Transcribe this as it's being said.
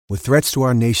With threats to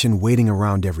our nation waiting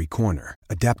around every corner,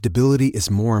 adaptability is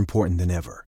more important than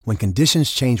ever. When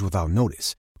conditions change without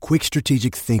notice, quick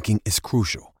strategic thinking is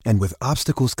crucial. And with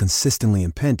obstacles consistently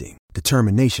impending,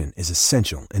 determination is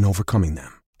essential in overcoming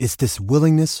them. It's this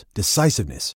willingness,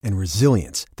 decisiveness, and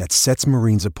resilience that sets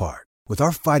Marines apart. With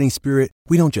our fighting spirit,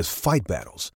 we don't just fight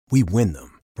battles, we win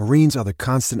them. Marines are the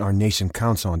constant our nation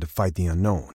counts on to fight the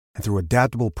unknown. And through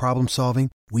adaptable problem solving,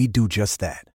 we do just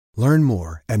that. Learn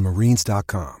more at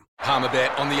marines.com.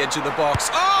 Palmerbet on the edge of the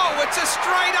box. Oh, it's a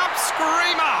straight-up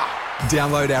screamer!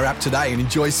 Download our app today and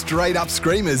enjoy straight-up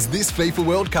screamers this FIFA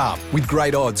World Cup with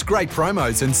great odds, great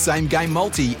promos and same-game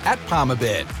multi at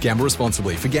Palmerbet. Gamble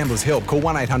responsibly. For Gamblers' Help, call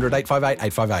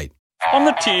 1-800-858-858. On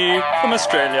the tee from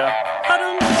Australia,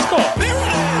 Adam Scott. There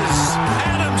it is!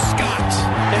 Adam Scott.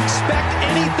 Expect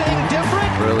anything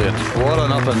different? Brilliant. What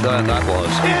an up and down that was.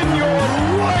 In your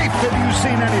life have you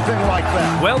seen anything like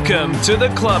that? Welcome to the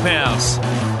Clubhouse.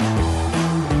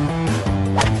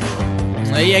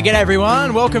 Yeah, g'day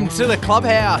everyone. Welcome to the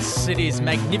Clubhouse. It is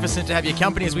magnificent to have your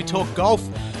company as we talk golf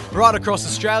right across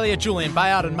Australia. Julian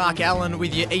Bayard and Mark Allen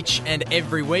with you each and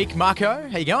every week. Marco,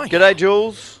 how you going? G'day,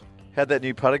 Jules. How'd that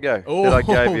new putter go that I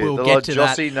gave you? We'll the get to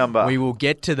Jossie that. number. We will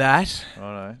get to that.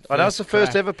 I know it's the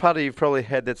first ever putter you've probably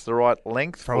had that's the right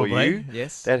length for you.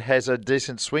 Yes. That has a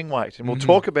decent swing weight. And we'll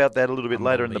talk about that a little bit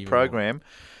later in the program.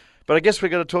 But I guess we're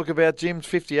going to talk about Jim's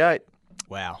 58.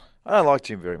 Wow. I don't like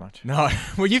Jim very much. No.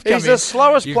 Well, you've come He's the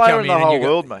slowest player in the whole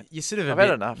world, mate. You sort of I've had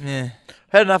enough. Yeah.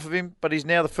 Had enough of him, but he's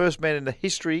now the first man in the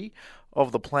history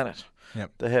of the planet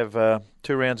to have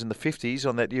 2 rounds in the 50s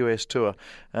on that US tour.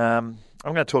 I'm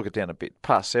going to talk it down a bit.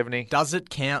 Past 70. Does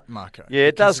it count, Marco? Yeah,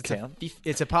 it does count.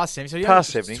 It's a past 70. So past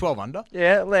 70. 12 under.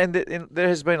 Yeah, and there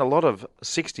has been a lot of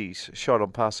 60s shot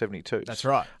on past 72s. That's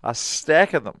right. A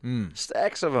stack of them.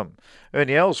 Stacks of them.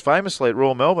 Ernie Els famously at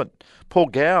Royal Melbourne. Paul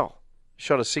Gow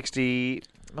shot a 60,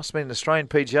 must have been an Australian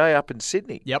PGA up in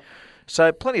Sydney. Yep.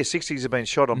 So plenty of 60s have been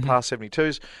shot on past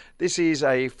 72s. This is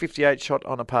a 58 shot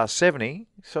on a past 70,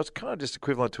 so it's kind of just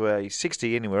equivalent to a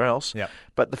 60 anywhere else. Yep.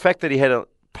 But the fact that he had a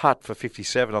putt for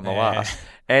 57 on the last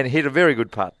and hit a very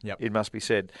good putt, it must be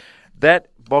said, that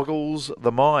boggles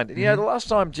the mind. And, you know, the last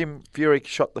time Jim Furyk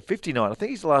shot the 59, I think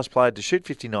he's the last player to shoot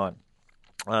 59.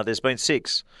 There's been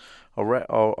 6.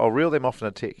 I'll reel them off in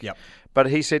a tick. Yep. But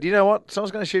he said, you know what?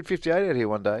 Someone's going to shoot 58 out here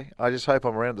one day. I just hope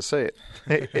I'm around to see it.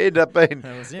 He ended up being,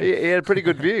 he had a pretty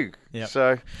good view. Yep.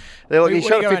 So, he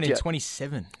shot a 58. In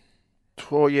 27.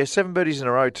 Oh, yeah, 7 birdies in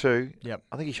a row too. Yep.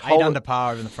 I think he 8 under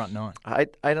par in the front 9.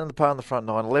 8 under par in the front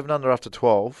 9, 11 under after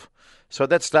 12. So at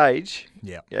that stage,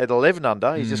 at 11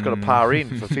 under, he's just got a par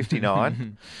in for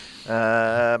 59.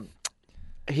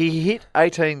 He hit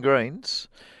 18 greens,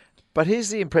 but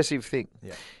here's the impressive thing.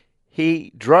 Yeah.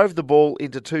 He drove the ball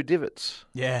into 2 divots.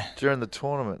 Yeah. During the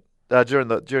tournament, during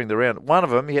the round. One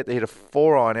of them, he had to hit a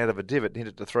 4-iron out of a divot, and hit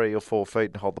it to 3 or 4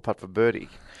 feet, and hold the putt for birdie.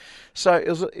 So it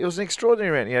was an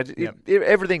extraordinary round. You know,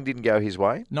 everything didn't go his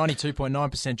way.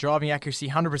 92.9% driving accuracy,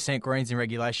 100% greens in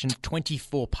regulation,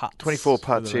 24 putts. 24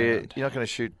 putts. Yeah, you're not going to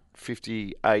shoot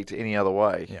 58 any other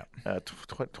way. Yeah.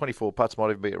 24 putts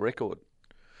might even be a record.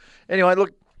 Anyway,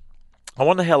 look. I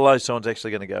wonder how low someone's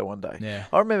actually going to go one day. Yeah.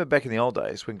 I remember back in the old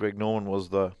days when Greg Norman was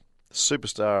the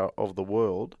superstar of the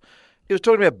world, he was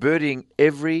talking about birdieing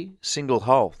every single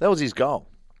hole. That was his goal.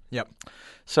 Yep.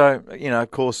 So, you know, of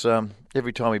course,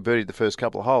 every time he birdied the first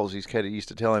couple of holes, his caddy used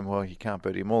to tell him, well, you can't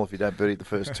birdie them all if you don't birdie the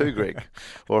first 2, Greg.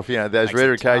 Or if, you know, those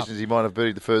rare occasions he might have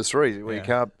birdied the first 3. Well, you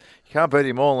can't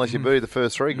birdie them all unless you birdie the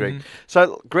first 3, Greg.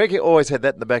 So Greg always had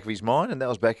that in the back of his mind, and that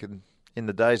was back in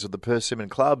the days of the Persimmon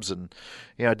clubs and,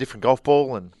 you know, different golf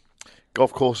ball and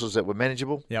golf courses that were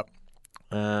manageable. Yep.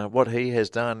 What he has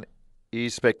done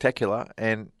is spectacular.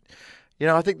 And, you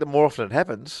know, I think the more often it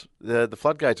happens, the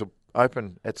floodgates will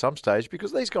open at some stage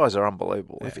because these guys are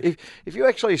unbelievable. Yeah. If you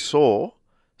actually saw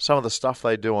some of the stuff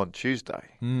they do on Tuesday,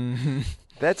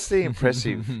 that's the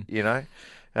impressive, you know.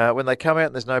 When they come out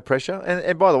and there's no pressure.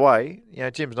 And by the way, you know,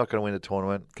 Jim's not going to win the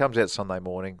tournament. Comes out Sunday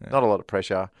morning, not a lot of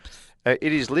pressure.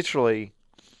 It is literally,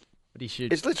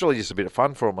 it's literally just a bit of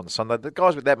fun for him on the Sunday. The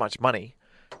guys with that much money,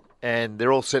 and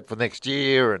they're all set for next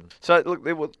year, and so look,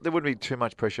 there wouldn't be too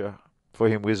much pressure for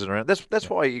him whizzing around. That's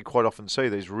why you quite often see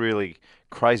these really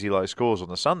crazy low scores on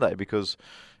the Sunday because,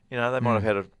 you know, they might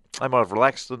have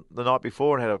relaxed the night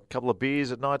before and had a couple of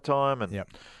beers at night time, and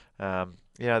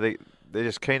you know, they're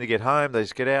just keen to get home. They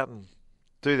just get out and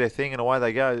do their thing, and away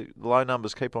they go. The low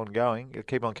numbers keep on going,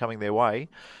 keep on coming their way.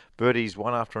 Birdies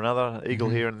one after another, eagle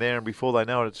here and there, and before they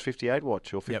know it, it's 58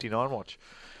 watch or 59 watch.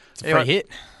 It's a free hit.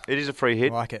 It is a free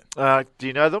hit. I like it. Do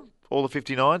you know them? All the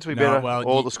 59s?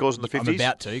 All the scores in the 50s? I'm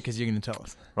about to, because you're going to tell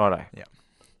us. Righto. Yeah.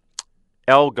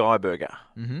 Al Geiberger.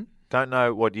 Mm-hmm. Don't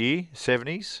know what year,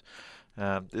 70s.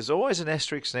 There's always an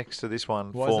asterisk next to this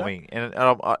one for me. And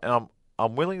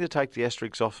I'm willing to take the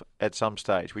asterisk off at some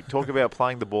stage. We talk about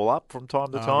playing the ball up from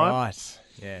time to time. Right,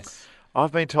 yes.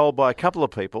 I've been told by a couple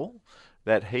of people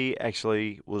that he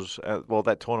actually was,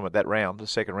 that tournament, that round, the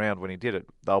second round when he did it,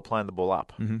 they were playing the ball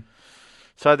up. Mm-hmm.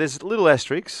 So there's little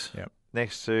asterisks Yep.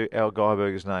 next to Al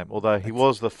Geiberger's name, although he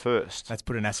was the first. Let's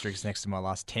put an asterisk next to my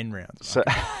last 10 rounds.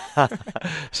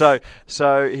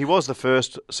 So he was the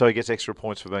first, so he gets extra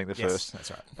points for being the Yes, first.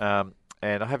 that's right.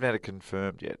 And I haven't had it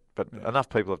confirmed yet, but enough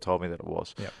people have told me that it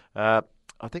was. Yep.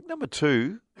 I think number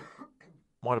 2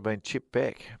 might have been Chip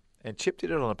Beck. And Chip did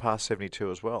it on a par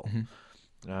 72 as well.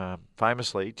 Mm-hmm.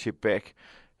 Famously, Chip Beck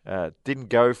didn't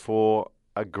go for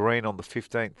a green on the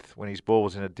 15th when his ball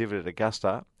was in a divot at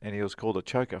Augusta, and he was called a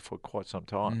choker for quite some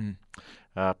time.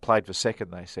 Played for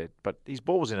second, they said, but his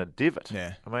ball was in a divot.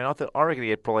 Yeah. I mean, I reckon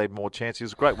he probably had more chance. He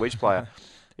was a great wedge player.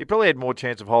 He probably had more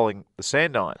chance of holding the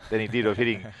sand iron than he did of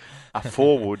hitting a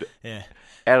forward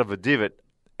out of a divot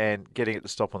and getting it to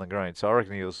stop on the green. So I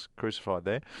reckon he was crucified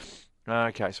there.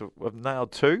 Okay, so we've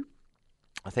nailed 2.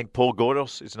 I think Paul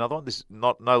Goydos is another one. This is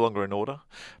no longer in order.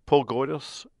 Paul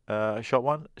Goydos shot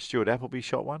one. Stuart Appleby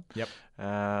shot one. Yep.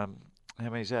 How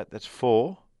many is that? That's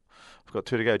 4. I've got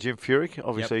 2 to go. Jim Furyk,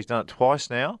 obviously he's done it twice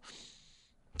now.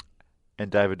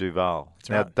 And David Duval.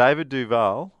 Right. David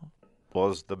Duval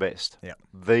was the best. Yep.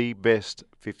 The best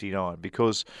 59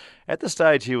 because at the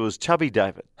stage he was Chubby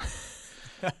David.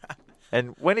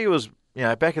 And when he was,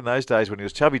 back in those days when he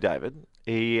was Chubby David,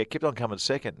 he kept on coming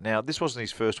second. Now, this wasn't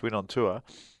his first win on tour,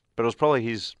 but it was probably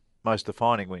his most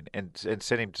defining win and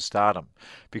sent him to stardom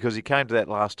because he came to that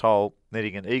last hole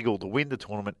needing an eagle to win the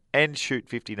tournament and shoot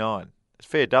 59. It's a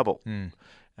fair double. And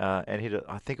hit,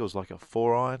 I think it was like a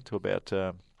 4-iron to about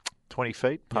 20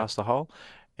 feet past the hole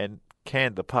and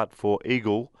canned the putt for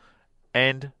eagle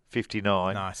and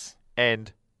 59. Nice.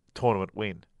 And tournament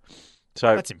win.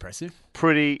 So that's impressive.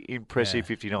 Pretty impressive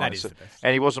 59. That is the best.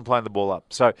 And he wasn't playing the ball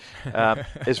up. So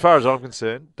as far as I'm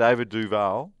concerned, David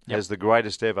Duval has the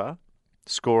greatest ever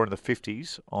score in the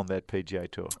 50s on that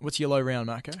PGA Tour. What's your low round,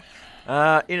 Marco?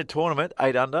 In a tournament,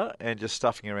 8 under and just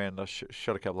stuffing around. I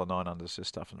shot a couple of 9 unders just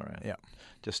stuffing around. Yeah.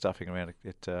 Just stuffing around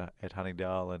at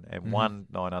Huntingdale and one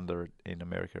 9 under in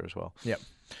America as well. Yep.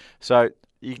 So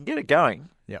you can get it going.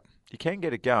 Yep. You can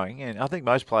get it going, and I think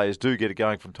most players do get it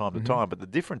going from time to time, but the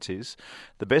difference is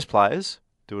the best players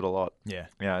do it a lot. Yeah.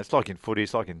 It's like in footy,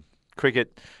 it's like in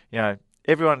cricket.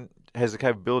 Everyone has the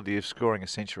capability of scoring a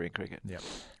century in cricket.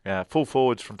 Yep. Full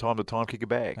forwards from time to time kick a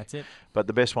bag. That's it. But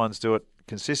the best ones do it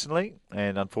consistently,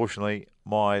 and unfortunately,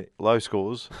 my low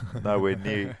scores nowhere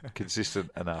near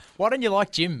consistent enough. Why don't you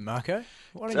like Jim, Marco?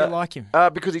 Why don't you like him?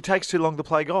 Because he takes too long to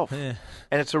play golf, Yeah.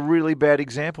 and it's a really bad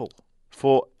example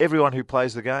for everyone who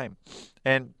plays the game.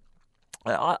 And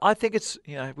I think it's,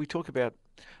 we talk about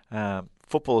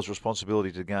footballers'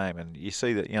 responsibility to the game, and you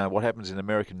see that, what happens in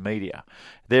American media,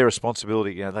 their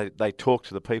responsibility, they talk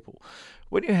to the people.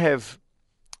 When you have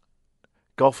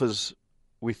golfers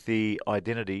with the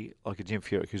identity, like a Jim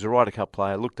Furyk, who's a Ryder Cup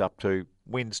player, looked up to,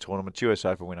 wins tournaments, US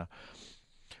Open winner,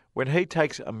 when he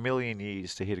takes a million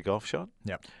years to hit a golf shot,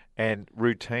 and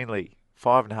routinely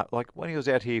 5.5, like when he was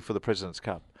out here for the President's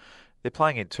Cup, they're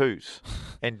playing in twos.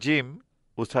 And Jim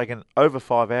was taking over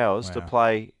 5 hours to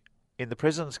play in the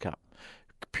President's Cup,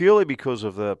 purely because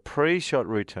of the pre-shot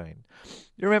routine.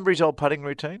 You remember his old putting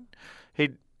routine?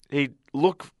 He'd do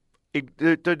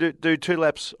 2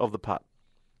 laps of the putt.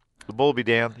 The ball would be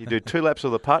down. He'd do 2 laps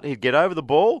of the putt. He'd get over the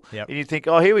ball, and you'd think,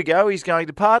 oh, here we go, he's going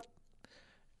to putt.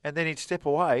 And then he'd step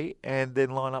away and then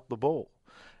line up the ball.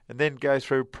 And then go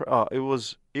through. It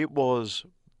was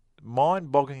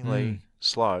mind-bogglingly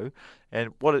slow.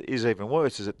 And what is even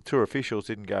worse is that the tour officials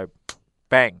didn't go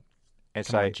bang and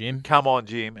Come say, on, Jim. come on,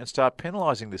 Jim, and start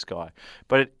penalising this guy.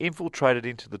 But it infiltrated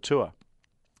into the tour.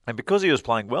 And because he was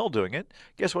playing well doing it,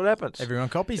 guess what happens? Everyone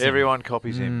copies him. Everyone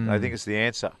copies him. They think it's the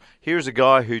answer. Here is a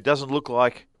guy who doesn't look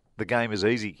like the game is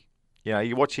easy.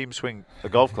 You watch him swing a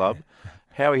golf club,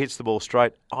 how he hits the ball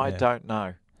straight, I don't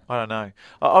know.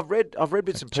 I've read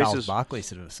bits and Charles pieces. Barkley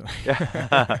sort of.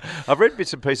 I've read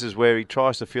bits and pieces where he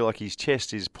tries to feel like his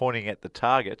chest is pointing at the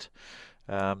target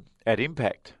at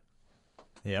impact.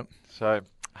 Yep. So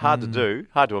hard to do,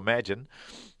 hard to imagine.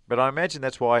 But I imagine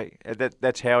that's why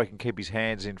that's how he can keep his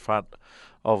hands in front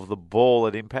of the ball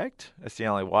at impact. That's the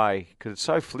only way because it's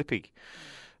so flippy.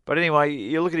 But anyway,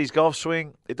 you look at his golf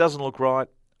swing; it doesn't look right.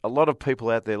 A lot of people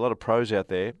out there, a lot of pros out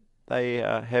there, they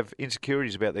have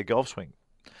insecurities about their golf swing.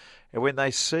 And when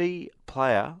they see a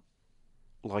player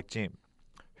like Jim,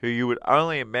 who you would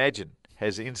only imagine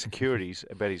has insecurities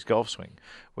about his golf swing.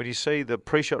 When you see the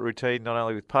pre-shot routine, not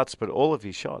only with putts but all of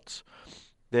his shots,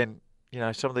 then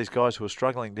some of these guys who are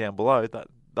struggling down below,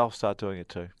 they'll start doing it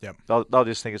too. Yep. They'll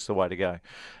just think it's the way to go.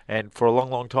 And for a long,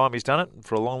 long time he's done it. And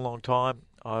for a long, long time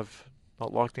I've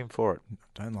not liked him for it.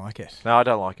 Don't like it. No, I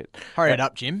don't like it. Hurry it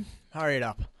up, Jim. Hurry it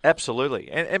up. Absolutely.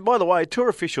 And by the way, tour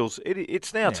officials,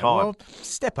 it's now time. Well,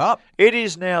 step up. It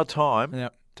is now time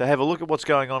Yep. to have a look at what's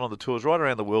going on the tours right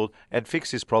around the world and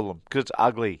fix this problem because it's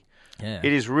ugly. Yeah.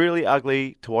 It is really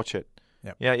ugly to watch it.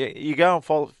 Yep. You go and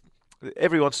follow.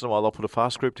 Every once in a while, they'll put a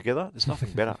fast group together. There's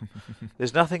nothing better.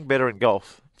 There's nothing better in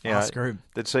golf Group.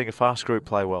 than seeing a fast group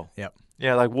play well. Yep.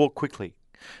 They walk quickly.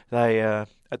 They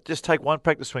just take one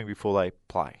practice swing before they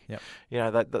play. Yep.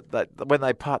 When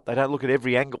they putt, they don't look at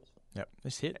every angle. Yep.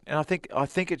 Just hit. And I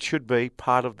think it should be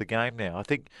part of the game now. I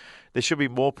think there should be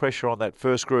more pressure on that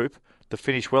first group to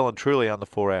finish well and truly under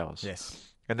 4 hours. Yes.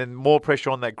 And then more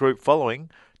pressure on that group following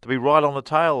to be right on the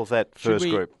tail of that first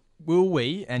group. Will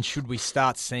we and should we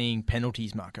start seeing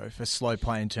penalties, Marco, for slow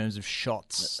play in terms of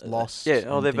shots lost? Yeah,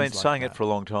 and they've been things like saying that? it for a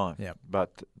long time. Yep.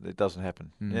 But it doesn't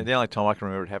happen. The only time I can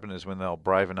remember it happened is when they were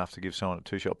brave enough to give someone a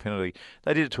 2-shot penalty.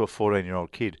 They did it to a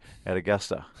 14-year-old kid at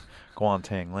Augusta, Guan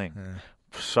Tang Ling.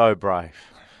 So brave.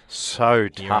 So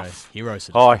tough.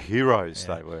 Heroes. Heroes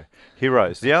they were.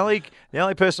 Heroes. The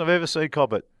only person I've ever seen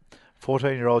cop it,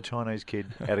 14-year-old Chinese kid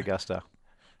at Augusta.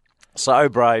 So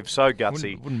brave, so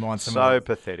gutsy, Wouldn't mind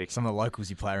pathetic. Some of the locals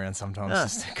you play around sometimes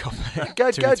just to cop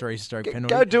Go 2 or 3-stroke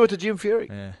penalty. Go do it to Jim Furyk.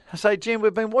 Yeah. I say, Jim,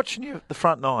 we've been watching you at the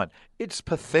front nine. It's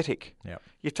pathetic. Yep.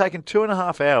 You've taken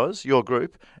 2.5 hours, your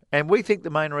group, and we think the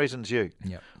main reason's you.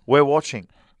 Yep. We're watching.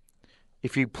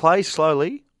 If you play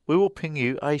slowly, we will ping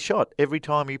you a shot every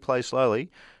time you play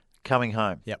slowly coming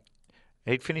home. Yep.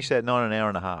 He'd finish that 9 an hour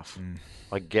and a half.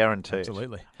 I guarantee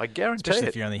Absolutely. it. I guarantee Especially it.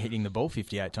 if you're only hitting the ball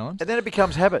 58 times. And then it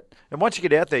becomes habit. And once you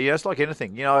get out there, it's like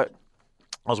anything. I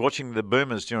was watching the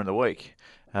Boomers during the week,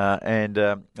 and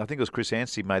I think it was Chris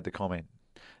Anstey made the comment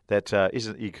that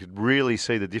you could really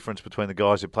see the difference between the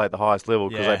guys who play at the highest level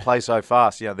because they play so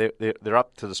fast. They're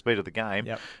up to the speed of the game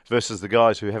versus the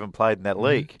guys who haven't played in that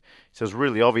league. So it's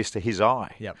really obvious to his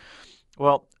eye. Yep.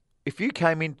 Well, if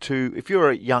you're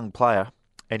a young player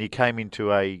and you came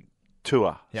into a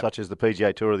tour, such as the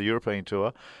PGA Tour or the European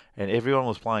Tour, and everyone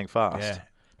was playing fast. Yeah.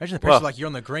 Imagine the pressure, like you're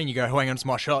on the green, you go, hang on, it's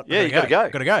my shot. Yeah, you got to go.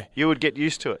 Got to go. You would get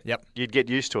used to it. Yep. You'd get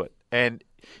used to it. And,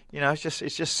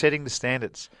 it's just setting the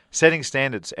standards. Setting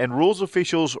standards. And rules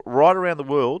officials right around the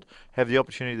world have the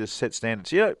opportunity to set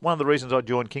standards. One of the reasons I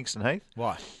joined Kingston Heath?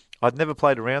 Why? I'd never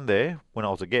played around there when I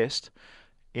was a guest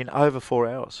in over 4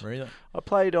 hours. Really? I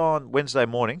played on Wednesday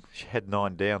morning. Had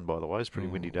 9 down, by the way. It was a pretty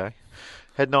windy day.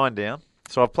 Had 9 down.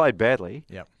 So I played badly.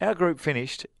 Yep. Our group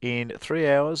finished in 3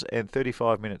 hours and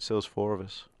 35 minutes. There was 4 of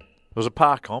us. It was a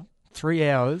par comp. 3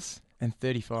 hours and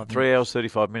 35 minutes. 3 hours,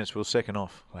 35 minutes. We were second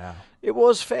off. Wow. It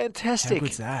was fantastic. How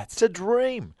good's that? It's a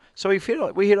dream. So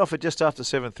we hit off at just after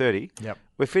 7:30. Yep.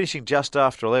 We're finishing just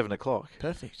after 11 o'clock.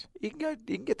 Perfect. You can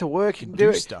get to work. You can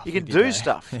do do stuff You can with your do day.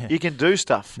 stuff. Yeah. You can do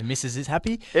stuff. The missus is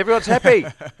happy? Everyone's happy.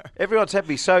 Everyone's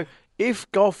happy. So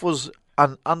if golf was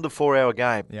an under 4 hour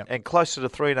game and closer to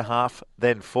 3.5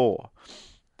 than 4,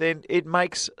 then it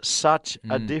makes such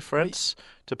a difference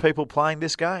to people playing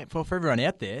this game. Well, for everyone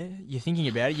out there, you're thinking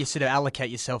about it. You sort of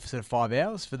allocate yourself sort of 5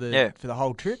 hours for the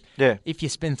whole trip. Yeah. If you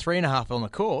spend 3.5 on the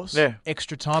course, Yeah.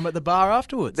 extra time at the bar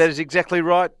afterwards. That is exactly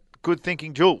right. Good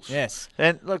thinking, Jules. Yes.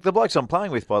 And look, the blokes I'm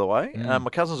playing with, by the way, my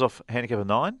cousin's off handicap of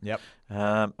 9. Yep.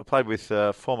 I played with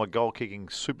former goal-kicking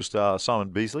superstar Simon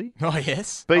Beasley. Oh,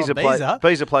 yes. Beezer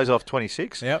plays off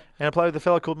 26. Yep. And I played with a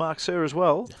fellow called Mark Sir as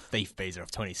well. Thief Beezer of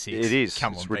 26. It is.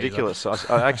 Come on, it's Beezer. ridiculous.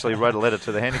 I actually wrote a letter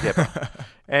to the handicapper.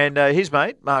 And his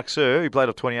mate, Mark Sir, who played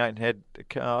off 28 and had,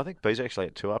 I think Beezer actually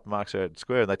had 2 up, Mark Sir had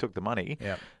square, and they took the money.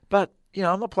 Yep. But,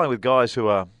 I'm not playing with guys who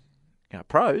are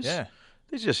pros. Yeah.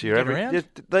 These are just Get around.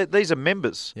 these are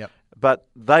members. Yep. But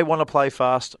they want to play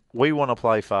fast. We want to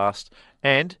play fast.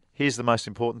 And here's the most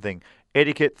important thing.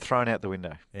 Etiquette thrown out the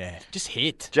window. Yeah. Just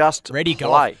hit. Just Ready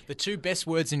play. golf. The 2 best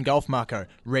words in golf, Marco.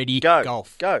 Ready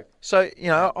golf. Go. So,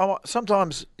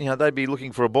 sometimes, they'd be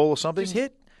looking for a ball or something. Just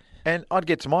hit. And I'd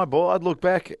get to my ball. I'd look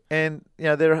back and,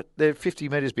 they're 50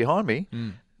 metres behind me.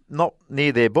 Not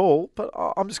near their ball, but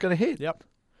I'm just going to hit. Yep.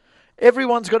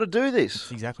 Everyone's got to do this.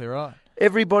 That's exactly right.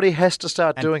 Everybody has to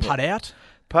start And doing putt it. out.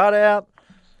 Putt out.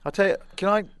 I tell you,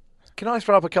 can I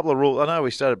throw up a couple of rules? I know we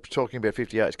started talking about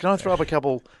 58s. Can I throw up a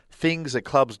couple things that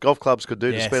golf clubs could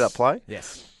do to speed up play?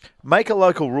 Yes. Make a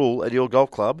local rule at your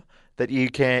golf club that you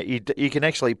can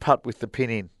actually putt with the pin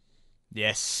in.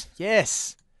 Yes.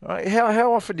 Yes. Right?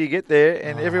 How often do you get there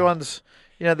and everyone's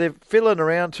they're fiddling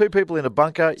around, two people in a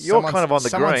bunker. You're kind of on the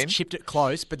someone's green. Chipped it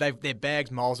close, but their bag's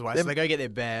miles away, so they go get their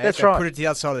bag. That's they right. Put it to the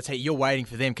other side of the tee. You're waiting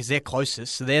for them because they're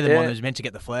closest, so they're the one who's meant to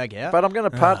get the flag out. But I'm going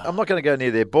to putt. I'm not going to go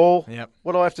near their ball. Yep.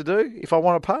 What do I have to do? If I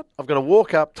want to putt, I've got to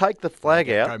walk up, take the flag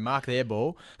out, Go mark their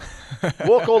ball.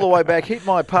 walk all the way back, hit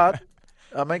my putt.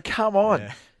 I mean, come on.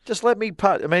 Yeah. Just let me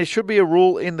putt. I mean, it should be a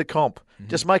rule in the comp.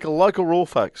 Just make a local rule,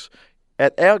 folks.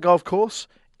 At our golf course,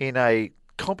 in a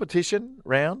competition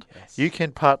round, you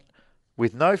can putt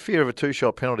with no fear of a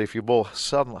two-shot penalty if your ball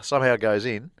somehow goes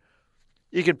in.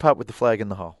 You can putt with the flag in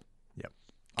the hole. Yep.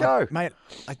 Go. Mate,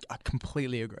 I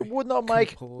completely agree. It would not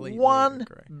make Completely one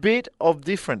agree. bit of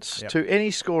difference to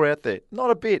any score out there. Not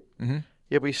a bit. Mm-hmm.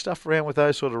 Yeah, we stuff around with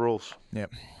those sort of rules.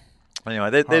 Yep.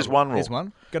 Anyway, there's one rule. There's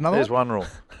one. Got another There's one? one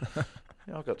rule.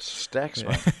 I've got stacks,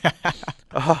 mate.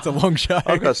 It's a long show.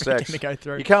 I've got stacks. We're gonna go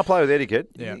through. You can't play with etiquette.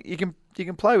 Yeah. You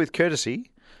can play with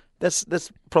courtesy. That's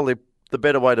probably the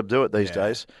better way to do it these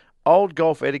days. Old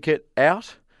golf etiquette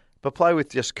out, but play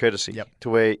with just courtesy to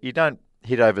where you don't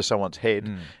hit over someone's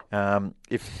head.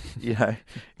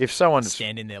 If someone's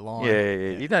Stand in their line.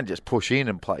 you don't just push in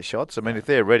and play shots. I mean, if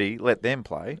they're ready, let them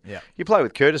play. Yeah. You play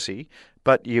with courtesy,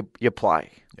 but you play.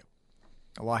 Yep.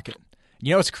 I like it.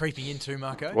 You know what's creeping in too,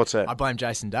 Marco? What's that? I blame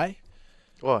Jason Day.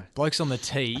 Why? Blokes on the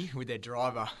tee with their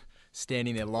driver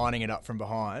standing there, lining it up from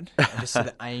behind, and just sort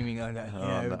of aiming on it.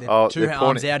 no. Two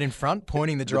arms out in front,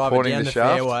 pointing the driver pointing down the the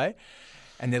shaft. fairway.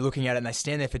 And they're looking at it, and they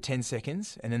stand there for 10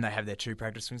 seconds, and then they have their two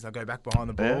practice swings. They'll go back behind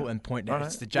the ball and point down.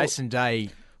 It's the Jason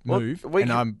Day move,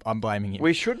 I'm blaming him.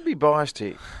 We shouldn't be biased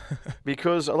here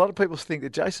because a lot of people think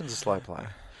that Jason's a slow player.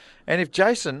 And if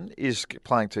Jason is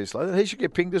playing too slow, then he should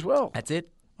get pinged as well. That's it.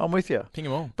 I'm with you. Ping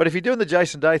them all. But if you're doing the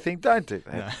Jason Day thing, don't do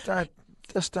that.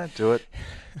 Don't do it.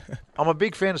 I'm a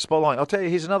big fan of spotlighting. I'll tell you,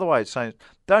 here's another way of saying it.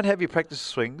 Don't have your practice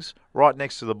swings right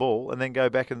next to the ball and then go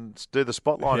back and do the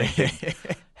spotlighting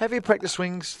thing. Have your practice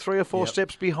swings 3 or 4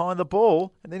 steps behind the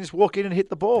ball and then just walk in and hit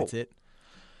the ball. That's it.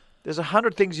 There's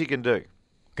 100 things you can do.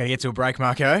 Got to get to a break,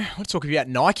 Marco. Let's talk about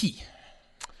Nike.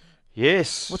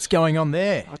 Yes. What's going on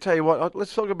there? I'll tell you what,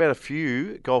 let's talk about a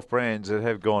few golf brands that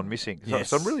have gone missing. Yes.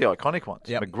 Some really iconic ones.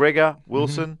 Yep. McGregor,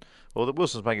 Wilson, the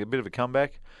Wilson's making a bit of a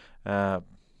comeback.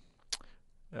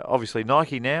 Obviously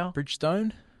Nike now.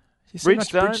 Bridgestone? You see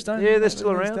much Bridgestone, yeah, they're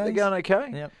still these around. They're days? going okay.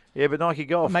 Yep. Yeah, but Nike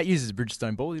Golf. My mate uses a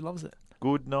Bridgestone ball. He loves it.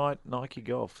 Good night, Nike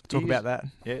Golf. Talk about that.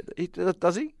 Yeah,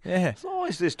 does he? Yeah. There's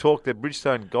always this talk that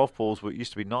Bridgestone golf balls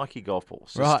used to be Nike golf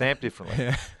balls. They're Right. stamped differently.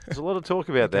 Yeah. There's a lot of talk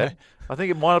about that. I think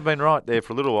it might have been right there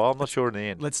for a little while. I'm not sure in the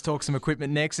end. Let's talk some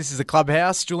equipment next. This is the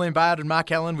Clubhouse. Julian Bayard and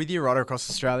Mark Allen with you right across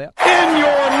Australia. In your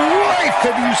life,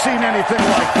 have you seen anything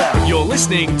like that? You're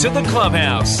listening to The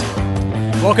Clubhouse.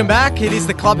 Welcome back. It is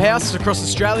the Clubhouse across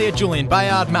Australia. Julian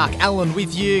Bayard, Mark Allen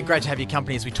with you. Great to have your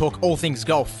company as we talk all things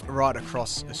golf right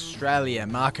across Australia.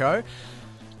 Marco,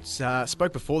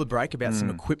 spoke before the break about some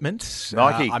equipment.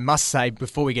 Nike. I must say,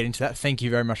 before we get into that, thank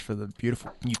you very much for the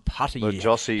beautiful new putter The you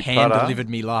Jossie hand putter. delivered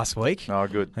me last week. Oh,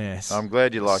 good. Yes. I'm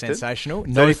glad you liked it. Sensational.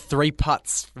 No 3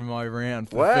 putts from my round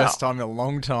for the Wow. first time in a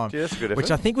long time. Yeah, that's a good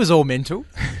Which effort. I think was all mental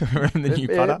around the new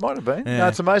Yeah, putter. it might have been. Yeah. No,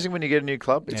 it's amazing when you get a new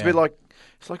club. It's a bit like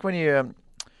when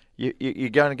you're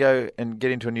going to go and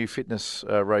get into a new fitness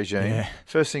regime. Yeah.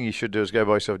 First thing you should do is go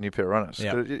buy yourself a new pair of runners.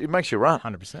 Yeah. It makes you run.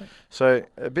 100%. So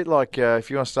a bit like if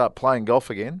you want to start playing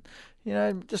golf again,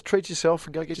 just treat yourself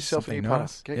and go get yourself a new something putter.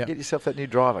 nice. Get, Yep. get yourself that new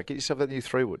driver. Get yourself that new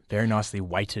 3-wood. Very nicely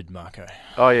weighted, Marco.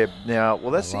 Oh yeah. Now,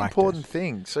 well, that's the liked important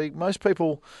thing. See, most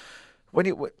people,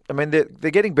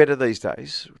 they're getting better these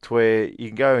days to where you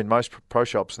can go in most pro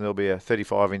shops and there'll be a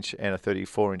 35-inch and a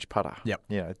 34-inch putter.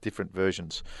 Yep. Different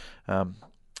versions.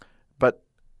 But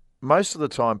most of the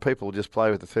time, people just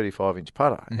play with a 35-inch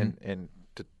putter, and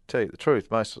to tell you the truth,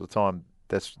 most of the time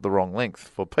that's the wrong length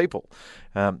for people.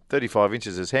 35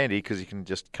 inches is handy because you can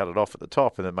just cut it off at the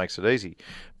top, and it makes it easy.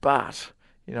 But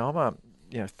I'm a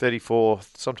 34,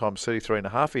 sometimes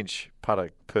 33.5-inch putter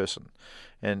person,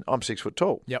 and I'm 6 foot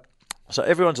tall. Yep. So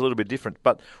everyone's a little bit different.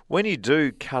 But when you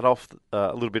do cut off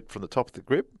a little bit from the top of the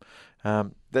grip,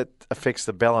 that affects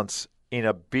the balance in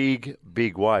a big,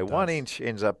 big way. 1 inch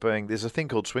ends up being, there's a thing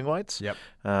called swing weights. Yep.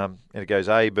 And it goes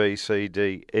A, B, C,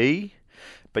 D, E.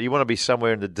 But you want to be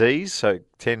somewhere in the Ds, so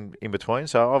 10 in between.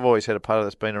 So I've always had a putter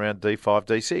that's been around D5,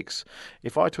 D6.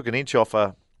 If I took an inch off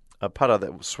a putter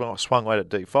that was swung weight at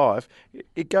D5,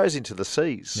 it goes into the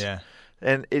Cs. Yeah.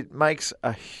 And it makes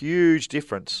a huge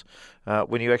difference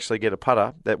when you actually get a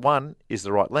putter that, 1, is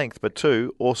the right length, but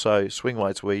 2, also swing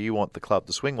weights where you want the club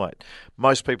to swing weight.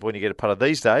 Most people, when you get a putter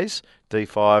these days,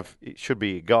 D5, it should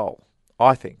be a goal.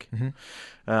 I think.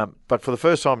 But for the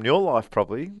first time in your life,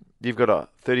 probably, you've got a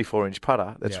 34-inch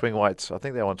putter that swing weights. I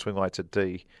think they're on swing weights at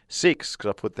D6 because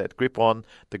I put that grip on.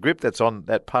 The grip that's on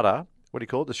that putter, what do you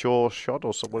call it? The Shore Shot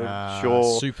or something?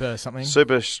 Super something?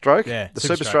 Super Stroke? Yeah. The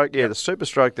Super Stroke, Yep. the Super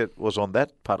Stroke that was on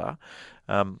that putter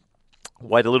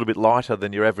weighed a little bit lighter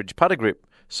than your average putter grip.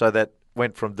 So that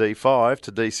went from D5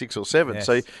 to D6 or 7. Yes.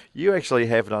 So you actually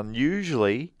have an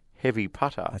unusually heavy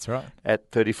putter. That's right.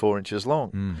 At 34 inches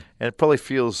long. And it probably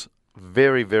feels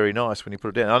very, very nice when you put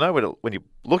it down. I know when you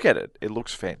look at it, it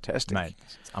looks fantastic. Mate,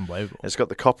 it's unbelievable. It's got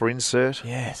the copper insert.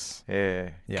 Yes.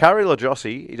 Yeah. Yep. Curry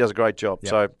LaJossi, he does a great job. Yep.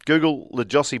 So Google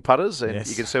LaJossi putters and Yes.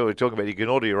 you can see what we're talking about. You can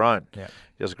order your own. Yep.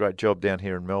 He does a great job down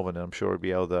here in Melbourne and I'm sure he'll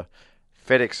be able to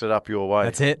FedEx it up your way.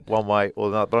 That's it. One way or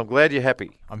another. But I'm glad you're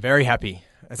happy. I'm very happy.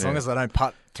 As long as I don't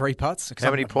putt 3 putts. How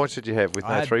many points did you have with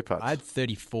no 3 putts? I had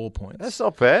 34 points. That's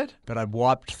not bad. But I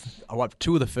wiped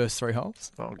 2 of the first 3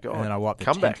 holes. Oh, God. And then I wiped the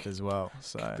Comeback 10th as well.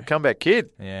 So The comeback kid.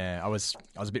 yeah, I was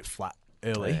a bit flat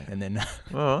early and then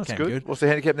Oh, that's came good. What's the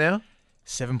handicap now?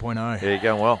 7.0. Yeah, you're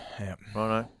going well. Yep.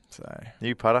 Righto. So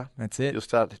New putter. that's it. You'll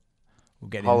start We'll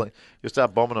get you'll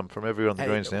start bombing them from everywhere on the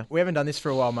greens now. We haven't done this for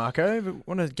a while, Marco. But we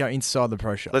want to go inside the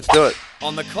pro shop. Let's do it.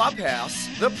 On the Clubhouse,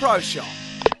 the Pro Shop.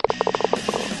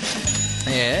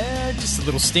 Yeah, just a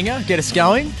little stinger, get us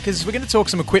going, because we're going to talk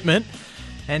some equipment.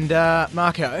 And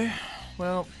Marco,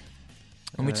 well,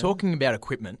 when we're talking about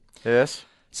equipment, Yes.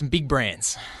 some big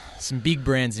brands in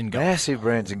golf. Massive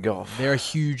brands in golf. There are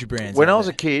huge brands. When out I was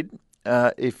a there. kid,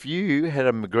 if you had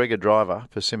a McGregor driver,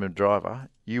 persimmon driver,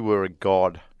 you were a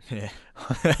god. Yeah.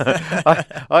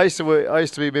 I used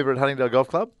to be a member at Huntingdale Golf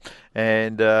Club,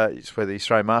 and it's where the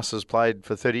Australian Masters played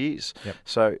for 30 years. Yep.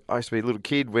 So I used to be a little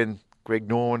kid when Greg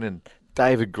Norton and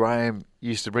David Graham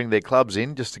used to bring their clubs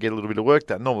in just to get a little bit of work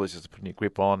done. Normally it's just putting your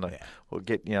grip on or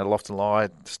get loft and lie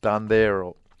done there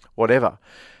or whatever.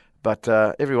 But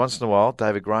every once in a while,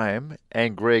 David Graham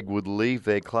and Greg would leave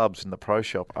their clubs in the pro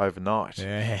shop overnight.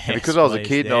 Yes, And because I was a please.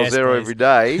 kid and I was Yes, there please. every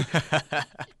day,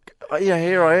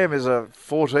 here I am as a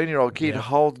 14-year-old kid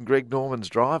holding Greg Norman's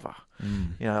driver.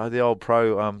 The old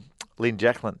pro Lynn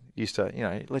Jacklin used to,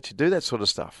 let you do that sort of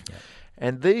stuff. Yeah.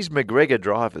 And these McGregor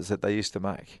drivers that they used to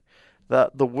make,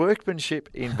 the workmanship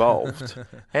involved,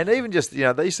 and even just,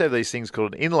 they used to have these things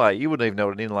called an inlay. You wouldn't even know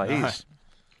what an inlay is.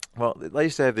 Well, they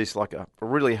used to have this like a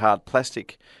really hard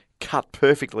plastic cut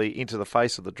perfectly into the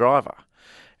face of the driver.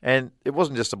 And it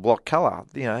wasn't just a block colour.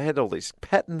 It had all these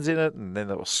patterns in it, and then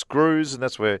there were screws, and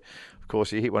that's where, of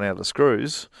course, you hit one out of the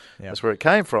screws. Yep. That's where it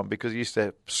came from, because you used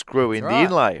to screw in That's the right.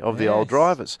 inlay of the old Yes.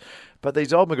 drivers. But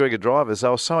these old McGregor drivers, they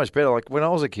were so much better. Like when I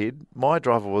was a kid, my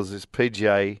driver was this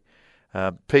PGF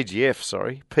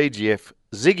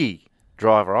Ziggy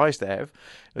driver I used to have.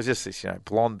 It was just this,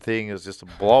 blonde thing. It was just a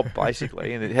blob,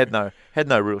 basically, and it had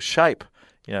no real shape.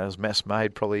 It was mass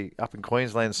made probably up in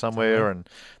Queensland somewhere, and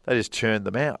they just churned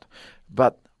them out.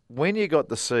 But when you got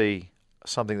to see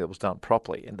something that was done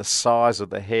properly and the size of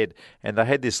the head, and they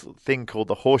had this thing called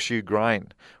the horseshoe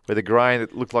grain, where the grain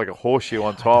that looked like a horseshoe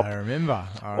on top. I remember.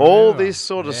 All this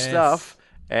sort of Yes. stuff.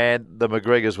 And the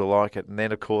McGregors were like it. And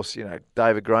then, of course,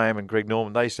 David Graham and Greg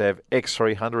Norman, they used to have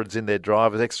X300s in their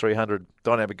drivers, X300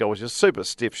 dynamic goal, which is a super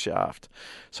stiff shaft.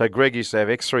 So Greg used to have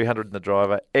X300 in the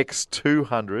driver,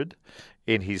 X200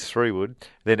 in his 3-wood,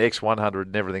 then X100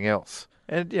 and everything else.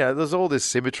 And, there's all this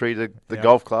symmetry to the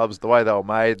golf clubs, the way they were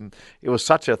made, and it was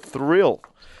such a thrill.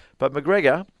 But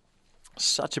McGregor,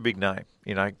 such a big name.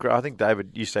 I think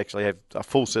David used to actually have a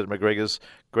full set of McGregors.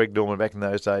 Greg Norman, back in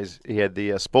those days, he had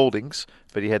the Spaldings,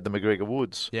 but he had the McGregor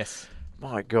Woods. Yes.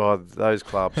 My God, those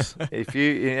clubs!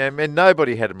 And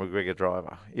nobody had a McGregor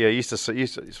driver. You used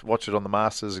to watch it on the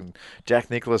Masters, and Jack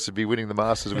Nicklaus would be winning the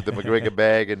Masters with the McGregor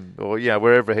bag, or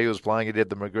wherever he was playing, he'd have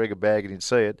the McGregor bag, and he'd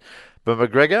see it. But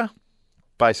McGregor,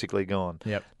 basically gone.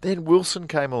 Yep. Then Wilson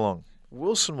came along.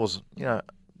 Wilson was,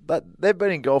 they've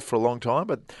been in golf for a long time,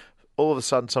 but all of a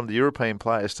sudden, some of the European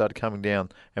players started coming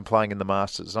down and playing in the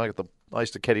Masters. And I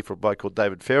used to caddy for a bloke called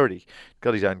David Ferrety.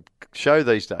 Got his own show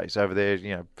these days over there.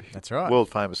 That's right. World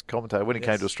famous commentator. When he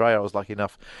came to Australia, I was lucky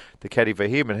enough to caddy for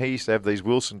him, and he used to have these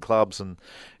Wilson clubs. And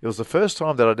it was the first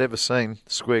time that I'd ever seen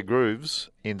square grooves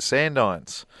in sand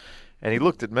irons. And he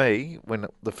looked at me when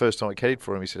the first time I caddied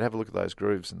for him. He said, "Have a look at those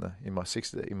grooves in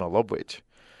my lob wedge."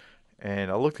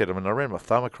 And I looked at them and I ran my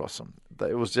thumb across them.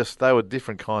 They were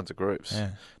different kinds of grooves.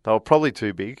 Yeah. They were probably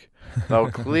too big. They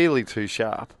were clearly too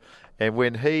sharp. And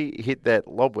when he hit that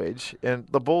lob wedge, and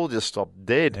the ball just stopped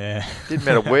dead. Yeah. Didn't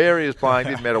matter where he was playing,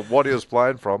 didn't matter what he was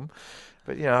playing from.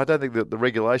 But, I don't think that the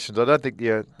regulations,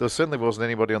 there certainly wasn't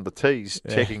anybody on the tees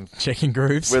checking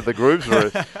grooves. whether the grooves were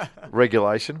a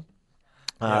regulation.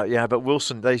 But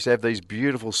Wilson, they used to have these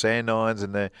beautiful sand irons,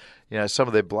 and some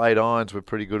of their blade irons were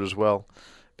pretty good as well.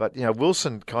 But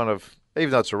Wilson kind of,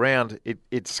 even though it's around,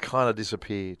 it's kind of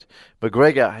disappeared.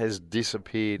 McGregor has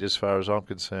disappeared as far as I'm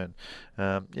concerned.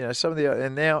 Some of the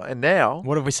and now.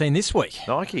 What have we seen this week?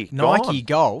 Nike gone.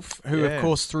 Golf, who of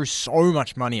course threw so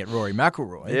much money at Rory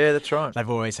McIlroy. Yeah, that's right. They've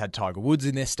always had Tiger Woods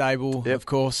in their stable, of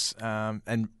course,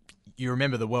 and. You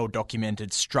remember the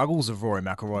well-documented struggles of Rory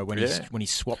McIlroy when he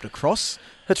swapped across.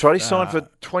 That's right. He signed for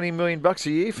 $20 million a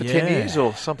year for 10 years,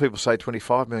 or some people say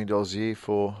 $25 million a year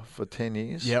for 10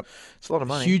 years. Yep, it's a lot of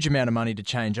money. Huge amount of money to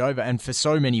change over, and for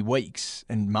so many weeks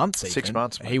and months, even, 6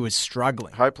 months, he was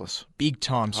struggling, hopeless, big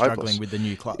time struggling with the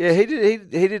new clubs. Yeah, he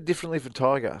did differently for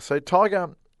Tiger. So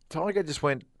Tiger just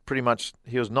went pretty much.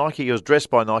 He was Nike. He was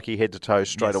dressed by Nike head to toe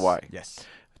straight away. Yes,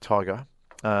 Tiger,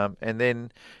 and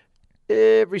then.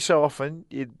 Every so often,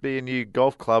 you'd be a new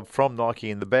golf club from Nike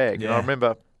in the bag. Yeah. And I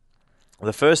remember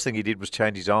the first thing he did was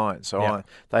change his irons. So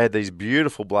they had these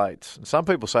beautiful blades. And some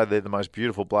people say they're the most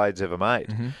beautiful blades ever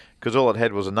made because all it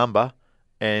had was a number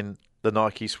and the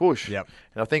Nike swoosh. Yep.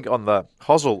 And I think on the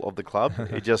hosel of the club,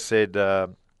 it just said,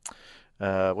 what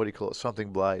do you call it?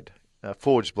 Something blade.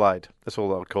 Forged blade. That's all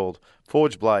they were called.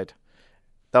 Forged blade.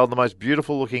 They were the most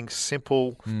beautiful looking,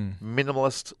 simple,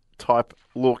 minimalist type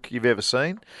look you've ever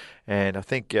seen. And I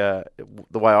think the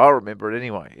way I remember it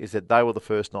anyway is that they were the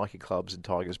first Nike clubs in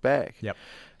Tiger's bag. Yep.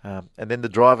 And then the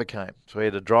driver came. So he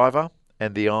had a driver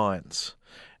and the irons.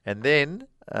 And then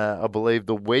I believe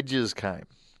the wedges came.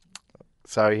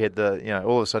 So he had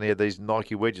all of a sudden he had these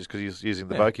Nike wedges because he was using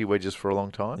the Vokey wedges for a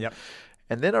long time. Yep.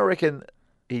 And then I reckon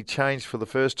he changed for the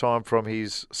first time from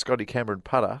his Scotty Cameron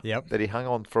putter that he hung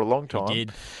on for a long time. He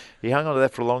did. He hung on to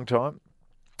that for a long time.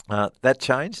 That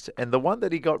changed, and the one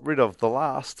that he got rid of, the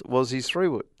last, was his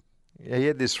 3-wood. He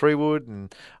had this 3-wood,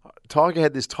 and Tiger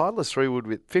had this Titleist 3-wood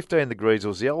with 15 degrees. It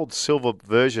was the old silver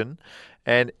version,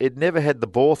 and it never had the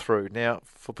bore through. Now,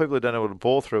 for people who don't know what a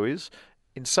bore through is,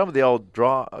 in some of the old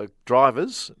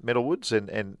drivers, metalwoods,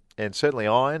 and certainly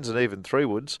irons, and even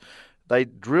 3-woods, they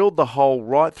drilled the hole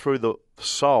right through the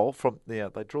sole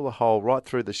they drill the hole right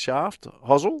through the shaft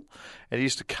hosel, and it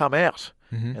used to come out.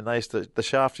 And the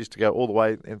shaft used to go all the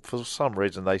way, and for some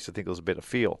reason they used to think it was a better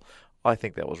feel. I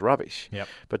think that was rubbish. Yep.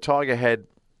 But Tiger had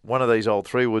one of these old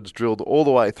 3-woods drilled all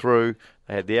the way through.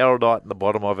 They had the araldite in the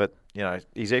bottom of it.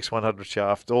 His X100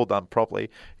 shaft, all done properly.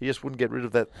 He just wouldn't get rid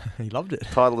of that. He loved it.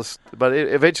 Titleist, but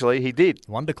eventually he did.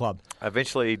 Wonder Club.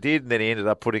 Eventually he did, and then he ended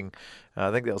up putting, I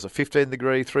think that was a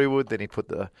 15-degree 3-wood. Then he put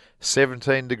the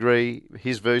 17-degree,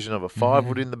 his version of a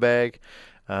 5-wood in the bag.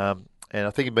 And I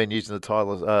think he'd been using the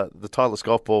Titleist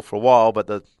golf ball for a while, but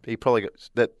that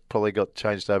probably got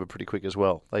changed over pretty quick as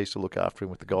well. They used to look after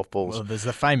him with the golf balls. Well, there's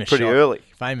the famous early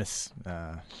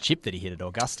chip that he hit at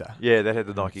Augusta. Yeah, that had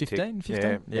the Nike 15?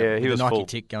 tick. Yeah, he was the Nike full.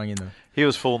 Tick going in there. He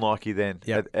was full Nike then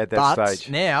at that but stage.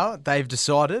 But now they've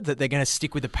decided that they're going to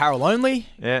stick with apparel only.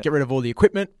 Yeah. Get rid of all the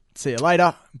equipment. See you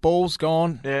later. Ball's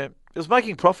gone. Yeah. It was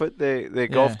making profit, their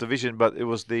golf division, but it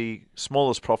was the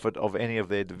smallest profit of any of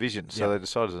their divisions, so they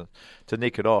decided to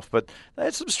nick it off. But they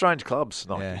had some strange clubs,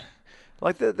 Nike. Yeah.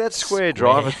 Like that square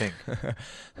driver thing.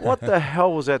 What the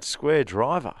hell was that square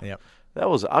driver? Yep. That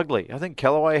was ugly. I think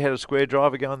Callaway had a square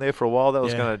driver going there for a while. That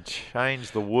was going to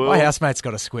change the world. My housemate's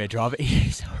got a square driver.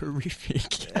 He's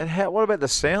horrific. And what about the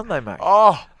sound they make?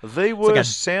 Oh, the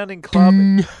worst sounding club.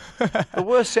 The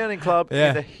worst sounding club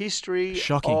in the history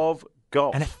of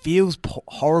golf. And it feels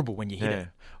horrible when you hit it.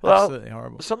 Well, absolutely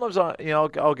horrible. Sometimes I'll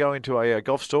go into a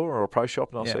golf store or a pro shop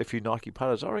and I'll see a few Nike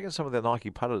putters. I reckon some of the Nike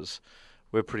putters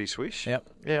were pretty swish. Yep.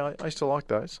 Yeah, I used to like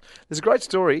those. There's a great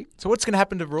story. So what's going to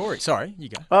happen to Rory? Sorry, you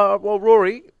go. Well,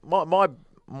 Rory,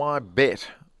 my bet.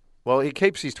 Well, he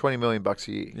keeps his $20 million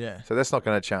a year. Yeah. So that's not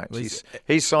going to change. Well,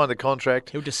 he's signed the contract.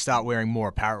 He'll just start wearing more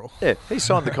apparel. Yeah, he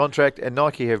signed the contract, and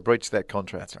Nike have breached that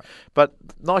contract. That's right. But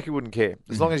Nike wouldn't care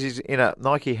as long as he's in a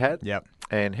Nike hat. Yep.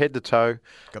 And head to toe.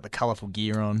 Got the colourful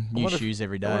gear on, new shoes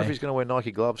every day. I wonder if he's going to wear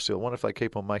Nike gloves still. I wonder if they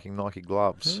keep on making Nike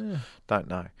gloves. Yeah. Don't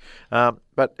know.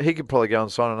 But he could probably go and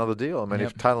sign another deal. I mean,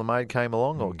 if TaylorMade came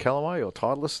along, or Callaway, or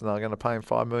Titleist, and they're going to pay him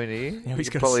 $5 million a year,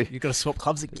 you've got to swap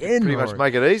clubs again. Pretty much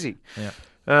make it easy.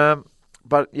 Yeah.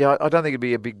 But I don't think it'd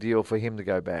be a big deal for him to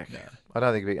go back. No. I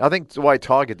don't think it'd be. I think the way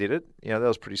Tiger did it, that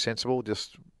was pretty sensible.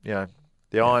 Just the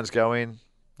irons go in,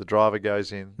 the driver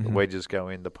goes in, the wedges go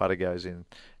in, the putter goes in,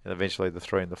 and eventually the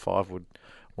 3 and the 5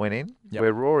 went in. Yep.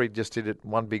 Where Rory just did it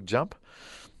one big jump.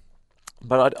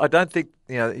 But I don't think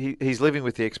he's living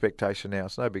with the expectation now.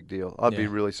 It's no big deal. I'd be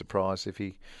really surprised if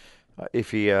he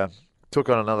took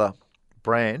on another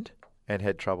brand and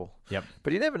had trouble. Yep.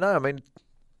 But you never know. I mean,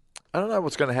 I don't know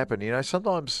what's going to happen. You know,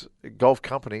 sometimes golf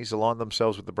companies align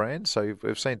themselves with the brands. So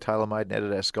we've seen TaylorMade and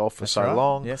Adidas Golf for so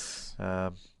long. Yes.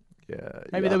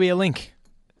 Maybe there'll be a link.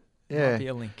 Yeah. Might be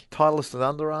a link. Titleist and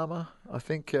Under Armour. I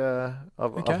think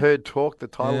I've heard talk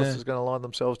that Titleist is going to align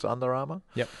themselves to Under Armour.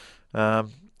 Yep.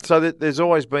 So there's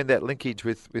always been that linkage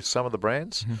with some of the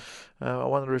brands. I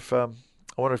wonder if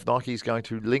Nike's going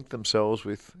to link themselves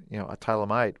with a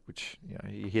TaylorMade, which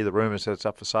you hear the rumours that it's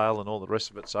up for sale and all the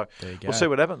rest of it. So we'll see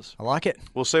what happens. I like it.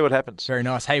 We'll see what happens. Very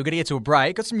nice. Hey, we're going to get to a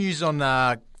break. Got some news on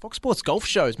Fox Sports golf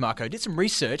shows, Marco. Did some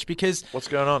research because... What's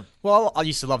going on? Well, I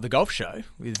used to love the golf show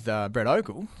with Brett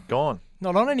Ogle. Gone.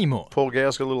 Not on anymore. Paul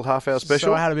Gow's got a little half-hour special.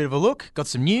 So I had a bit of a look, got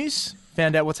some news,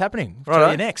 found out what's happening. Right,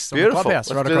 Tell you next on the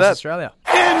Clubhouse right across Australia.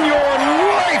 In your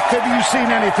life, have you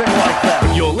seen anything like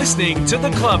that? You're listening to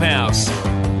The Clubhouse.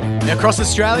 Now, across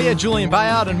Australia, Julian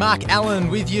Bayard and Mark Allen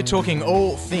with you, talking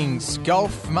all things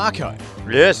golf. Marco.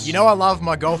 Yes. You know I love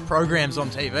my golf programs on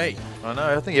TV. I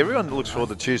know. I think everyone looks forward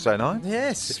to Tuesday night.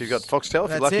 Yes. If you've got Foxtel, if you're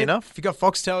That's lucky it. enough. If you've got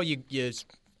Foxtel, you're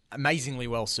amazingly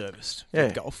well serviced for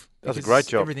golf. Does a Because great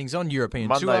job. Everything's on. European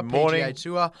Monday Tour, morning. PGA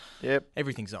Tour. Yep.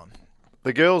 Everything's on.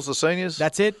 The girls, the seniors.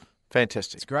 That's it.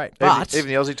 Fantastic. It's great. Even But the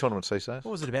Aussie tournaments these days.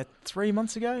 what was it, about 2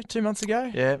 months ago?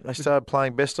 Yeah, they started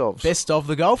playing best ofs. Best of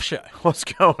the golf show. What's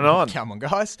going on? Come on,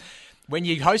 guys. When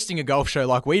you're hosting a golf show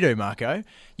like we do, Marco,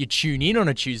 you tune in on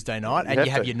a Tuesday night and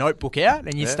you have your notebook out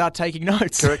and you start taking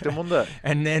notes. Correct, Mundo.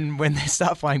 And then when they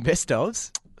start playing best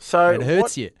ofs, So it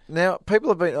hurts you. Now,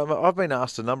 I've been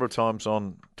asked a number of times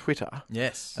on Twitter.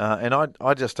 Yes. And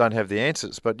I just don't have the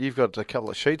answers, but you've got a couple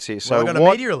of sheets here. So Well, I've got a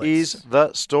what media release. is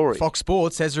the story? Fox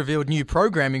Sports has revealed new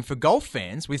programming for golf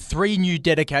fans with 3 new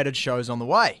dedicated shows on the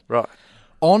way. Right.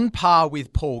 On par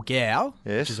with Paul Gow,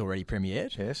 Yes. which is already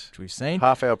premiered, Yes. which we've seen.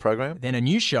 Half-hour program. Then a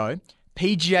new show,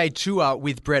 PGA Tour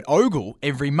with Brett Ogle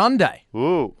every Monday.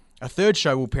 Ooh. A third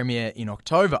show will premiere in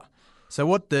October. So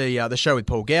what the show with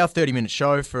Paul Gow, 30-minute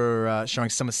show for showing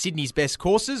some of Sydney's best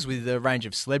courses with a range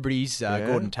of celebrities,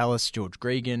 Gordon Tallis, George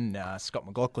Gregan, Scott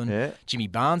McLaughlin, Jimmy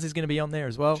Barnes is going to be on there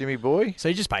as well. Jimmy boy. So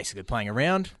you're just basically playing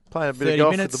around. Playing a bit 30 of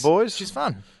golf minutes, with the boys. which is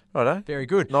fun. Righto. Very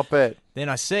good. Not bad. Then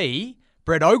I see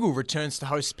Brett Ogle returns to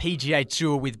host PGA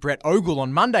Tour with Brett Ogle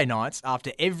on Monday nights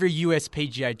after every US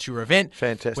PGA Tour event.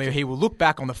 Fantastic. Where he will look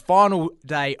back on the final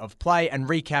day of play and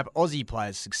recap Aussie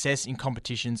players' success in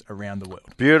competitions around the world.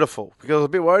 Beautiful. Because I was a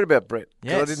bit worried about Brett.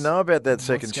 'Cause Yes. I didn't know about that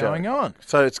second show. What's going on?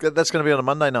 So that's going to be on a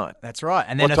Monday night. That's right.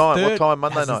 And then What time? A third, What time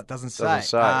Monday doesn't- night? Doesn't say. Doesn't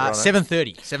say, righto.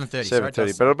 7:30. 7:30.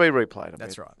 7:30. But it'll be replayed.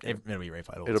 That's right. It'll be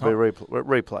replayed all the It'll time.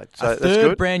 be replayed. So A that's third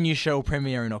good. brand new show will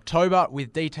premiere in October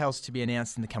with details to be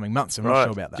announced in the coming months. I'm not Right.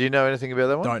 sure about that. Do you know anything about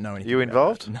that one? Don't know anything. You about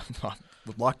involved? that. No, I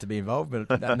would like to be involved,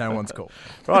 but no one's called.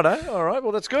 Righto. All right.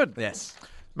 Well, that's good. Yes.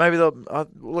 Maybe they'll.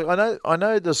 Look, I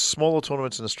know the smaller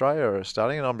tournaments in Australia are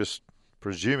starting, and I'm just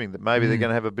presuming that maybe they're going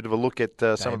to have a bit of a look at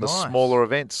some of the might. smaller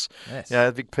events. Yes. You know,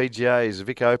 Vic PGAs,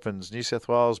 Vic Opens, New South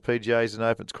Wales PGAs and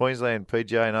Opens, Queensland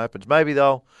PGA and Opens. Maybe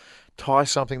they'll tie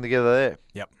something together there.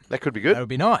 Yep. That could be good. That would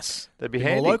be nice. That'd be Bit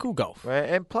handy. more local golf.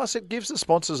 And plus, it gives the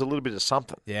sponsors a little bit of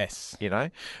something. Yes. You know,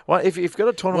 well, if you've got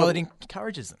a tournament, Well, it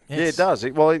encourages them. Yes. yeah, it does.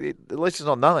 At least it's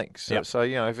not nothing. So, Yep. so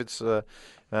you know, if it's the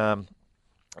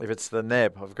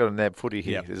NAB, I've got a NAB footy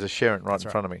here. Yep. There's a Sharon right That's in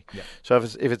right. front of me. Yep. So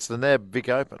if it's the NAB Vic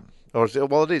Open,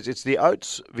 it's the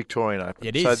Oates Victorian Open.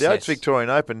 It is, So the Oates yes. Victorian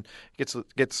Open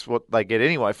gets what they get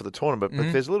anyway for the tournament.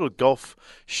 But there's a little golf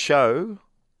show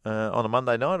on a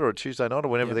Monday night or a Tuesday night or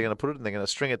whenever they're going to put it, and they're going to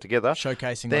string it together.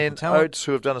 Showcasing then local talent. Oates,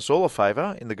 who have done us all a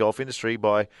favour in the golf industry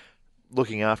by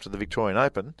looking after the Victorian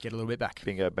Open. Get a little bit back.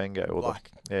 Bingo, bango.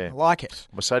 I like it.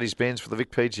 Mercedes-Benz for the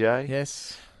Vic PGA.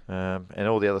 Yes. And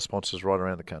all the other sponsors right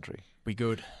around the country. Be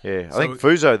good. Yeah, I So- think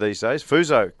Fuso these days.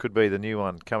 Fuso could be the new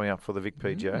one coming up for the Vic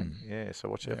PGA. Yeah, so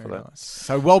watch out for Very that. nice.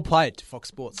 So well played to Fox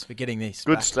Sports for getting this.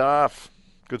 Good back. stuff.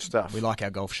 Good stuff. We like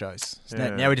our golf shows. So Yeah.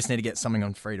 now we just need to get something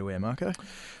on free to air, Marco.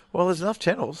 Well, there's enough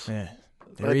channels. Yeah.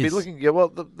 There They'd be is. looking. Yeah, well,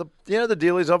 the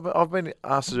deal is I've been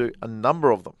asked to do a number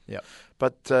of them. Yep.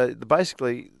 But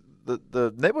basically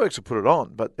the networks will put it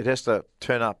on, but it has to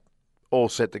turn up all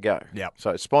set to go. Yep.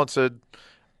 So it's sponsored.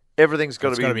 Everything's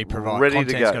got to be provided. ready to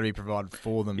Content's go. got to be provided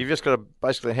for them. You've just got to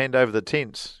basically hand over the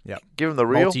tins. Yep. Give them the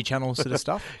reel. Multi-channel sort of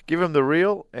stuff. Give them the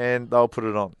reel, and they'll put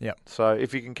it on. Yep. So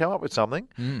if you can come up with something,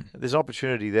 there's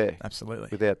opportunity there. Absolutely.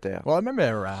 Without doubt. Well, I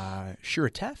remember Shura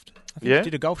Taft. I think Yeah?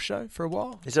 did a golf show for a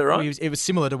while. Is that right? Well, it was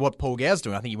similar to what Paul Gow's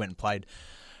doing. I think he went and played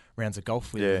rounds of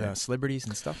golf with Yeah. celebrities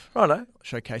and stuff. Righto.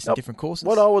 Showcasing different courses.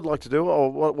 What I would like to do, or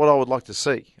what I would like to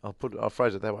see, I'll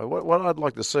phrase it that way. What I'd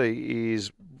like to see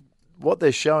is what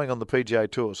they're showing on the PGA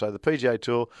Tour. So the PGA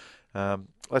Tour,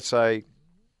 let's say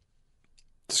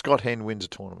Scott Henn wins a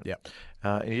tournament. Yep.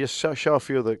 and you just show a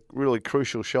few of the really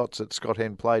crucial shots that Scott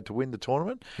Henn played to win the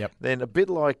tournament. Yep. Then a bit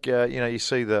like, you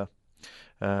see the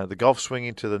golf swing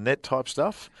into the net type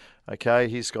stuff. Okay,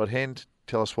 here's Scott Henn.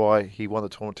 Tell us why he won the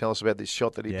tournament. Tell us about this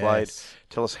shot that he played.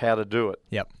 Tell us how to do it.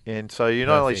 Yep. And so you're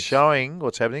not only showing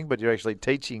what's happening, but you're actually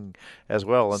teaching as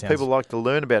well. And people like to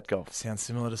learn about golf. Sounds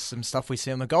similar to some stuff we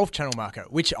see on the Golf Channel, Marco,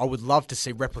 which I would love to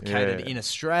see replicated in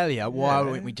Australia. Why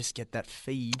wouldn't we just get that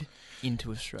feed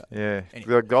into Australia? Yeah,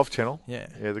 anyway. The Golf Channel. Yeah,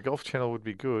 the Golf Channel would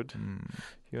be good.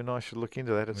 You and I should look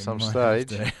into that at some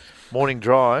stage. Morning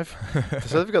Drive.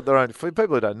 So they've got their own. For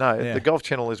people who don't know, the Golf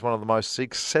Channel is one of the most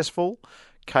successful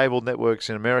cable networks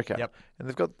in America. Yep. And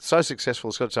they've got so successful,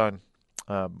 it's got its own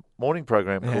morning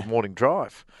program called Morning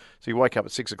Drive. So you wake up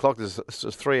at 6 o'clock, there's a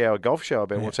 3-hour golf show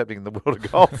about what's happening in the world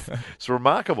of golf. It's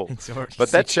remarkable.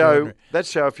 But that show,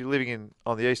 if you're living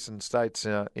on the eastern states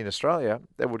in Australia,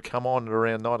 that would come on at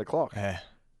around 9 o'clock. Yeah.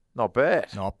 Not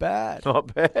bad. Not bad.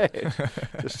 Not bad.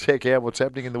 Just check out what's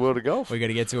happening in the world of golf. We're going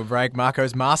to get to a break.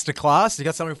 Marco's masterclass. You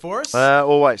got something for us?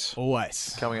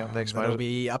 Always. Coming up next, mate. That'll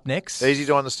be up next. Easy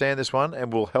to understand, this one,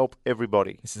 and will help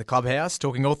everybody. This is the Clubhouse,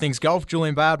 talking all things golf.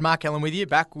 Julian Bayard, Mark Allen with you.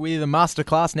 Back with a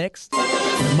masterclass next.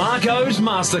 Marco's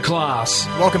Masterclass.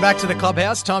 Welcome back to the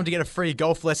Clubhouse. Time to get a free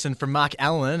golf lesson from Mark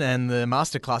Allen, and the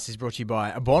masterclass is brought to you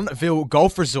by Bonneville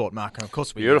Golf Resort, Mark. And of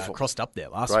course, we crossed up there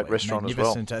last week. Great restaurant as well.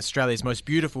 Magnificent, Australia's most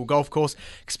beautiful golf course.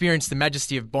 Experience the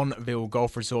majesty of Bonneville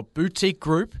Golf Resort boutique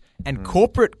group and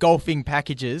corporate golfing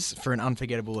packages for an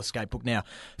unforgettable escape. Book now,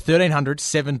 1300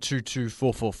 722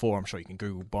 444. I'm sure you can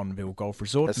Google Bonneville Golf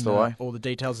Resort. That's the way. All the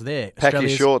details are there. Pack your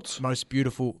Australia's shorts. most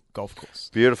beautiful golf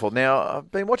course. Beautiful. Now,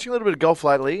 I've been watching a little bit of golf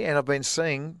lately, and I've been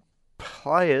seeing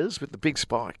players with the big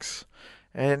spikes.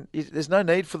 And there's no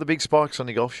need for the big spikes on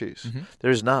your golf shoes.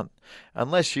 There is none.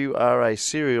 Unless you are a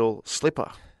serial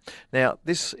slipper. Now,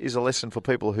 this is a lesson for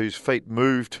people whose feet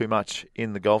move too much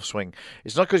in the golf swing.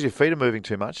 It's not because your feet are moving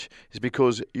too much. It's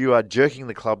because you are jerking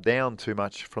the club down too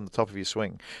much from the top of your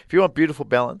swing. If you want beautiful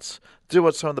balance, do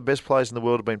what some of the best players in the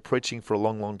world have been preaching for a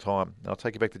long, long time. I'll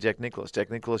take you back to Jack Nicklaus. Jack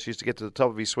Nicklaus used to get to the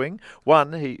top of his swing.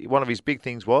 One of his big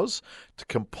things was to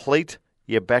complete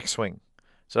your backswing.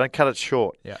 So don't cut it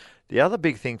short. Yeah. The other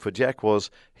big thing for Jack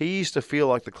was he used to feel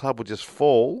like the club would just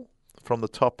fall from the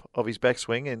top of his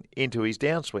backswing and into his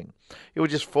downswing. It would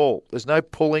just fall. There's no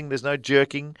pulling, there's no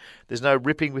jerking, there's no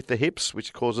ripping with the hips,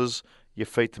 which causes your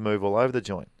feet to move all over the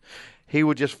joint. He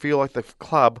would just feel like the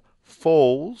club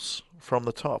falls from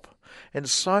the top. And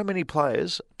so many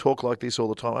players talk like this all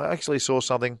the time. I actually saw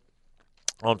something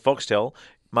on Foxtel.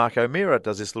 Mark O'Meara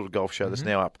does this little golf show that's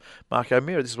now up. Mark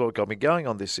O'Meara, this is what got me going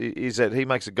on this, is that he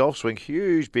makes a golf swing,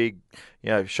 huge, big,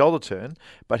 shoulder turn,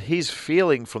 but his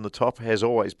feeling from the top has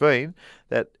always been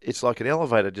that it's like an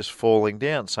elevator just falling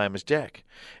down, same as Jack.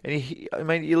 And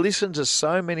you listen to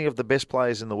so many of the best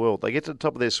players in the world. They get to the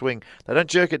top of their swing, they don't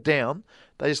jerk it down,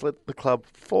 they just let the club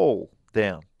fall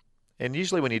down. And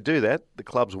usually when you do that, the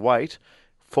club's weight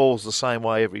falls the same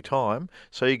way every time,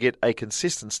 so you get a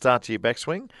consistent start to your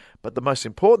backswing. But the most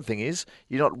important thing is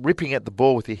you're not ripping at the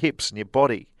ball with your hips and your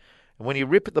body. And when you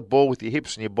rip at the ball with your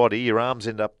hips and your body, your arms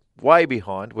end up way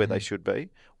behind where they should be,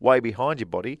 way behind your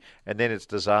body, and then it's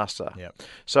disaster. Yep.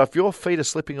 So if your feet are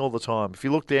slipping all the time, if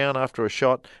you look down after a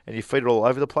shot and your feet are all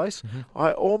over the place,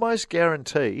 I almost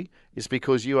guarantee it's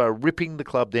because you are ripping the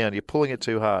club down. You're pulling it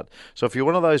too hard. So if you're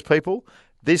one of those people,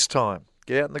 this time,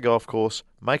 get out in the golf course,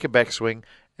 make a backswing,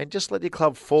 and just let your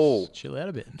club fall. Just chill out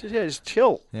a bit. Just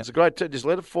chill. Yep. It's a great just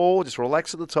let it fall. Just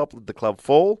relax at the top, let the club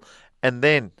fall, and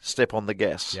then step on the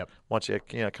gas. Yep. Once you're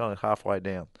kind of halfway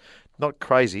down. Not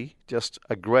crazy, just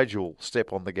a gradual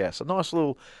step on the gas. A nice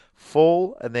little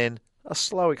fall, and then a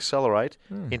slow accelerate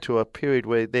into a period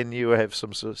where then you have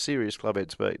some sort of serious club head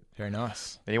speed. Very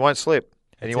nice. And you won't slip.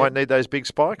 And you won't need those big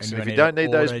spikes. And if you don't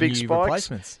need those big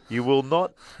spikes, you will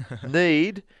not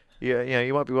need...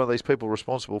 you might be one of these people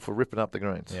responsible for ripping up the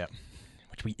greens. Yeah,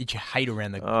 which you hate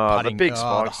around the putting. The big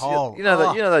spikes. The hole. You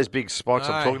know those big spikes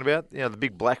I'm talking about. The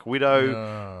big black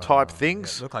widow type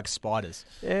things. They look like spiders.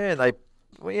 Yeah, and they,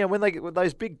 when they get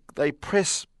those big, they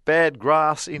press bad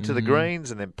grass into the greens,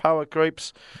 and then power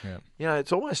creeps. Yeah.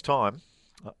 It's almost time.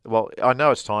 Well, I know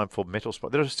it's time for metal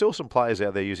spikes. There are still some players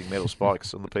out there using metal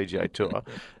spikes on the PGA Tour.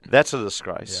 That's a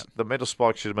disgrace. Yeah. The metal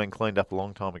spikes should have been cleaned up a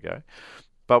long time ago.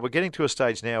 But we're getting to a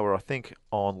stage now where I think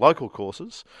on local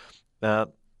courses, no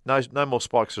more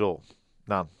spikes at all.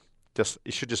 None.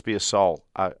 It should just be a sole,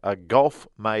 a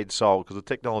golf-made sole, because the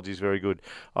technology is very good.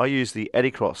 I use the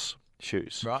Adicross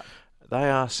shoes. Right. They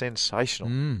are sensational.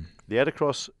 The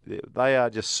Adicross, they are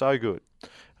just so good.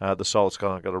 The sole, it's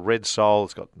got a red sole.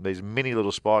 It's got these mini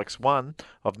little spikes. One,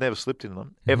 I've never slipped in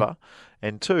them, ever.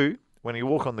 And two, when you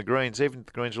walk on the greens, even if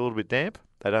the greens are a little bit damp,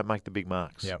 they don't make the big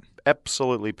marks. Yep.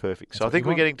 Absolutely perfect. So I what think you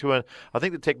we're getting to I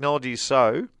think the technology is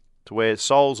to where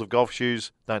soles of golf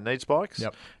shoes don't need spikes.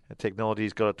 Yep. And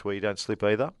technology's got it to where you don't slip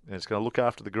either. And it's going to look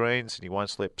after the greens and you won't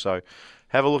slip. So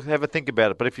have a think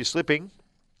about it. But if you're slipping,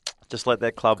 just let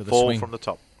that club fall swing. from the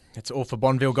top. It's all for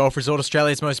Bonville Golf Resort,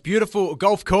 Australia's most beautiful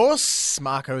golf course.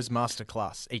 Marco's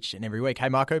Masterclass each and every week. Hey,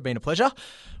 Marco, been a pleasure.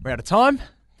 We're out of time.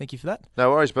 Thank you for that.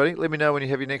 No worries, buddy. Let me know when you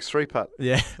have your next 3-putt.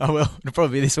 Yeah, I will. It'll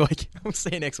probably be this week. We'll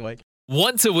see you next week.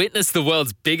 Want to witness the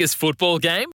world's biggest football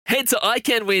game? Head to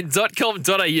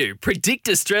iCanWin.com.au, predict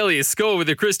Australia's score with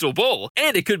a crystal ball,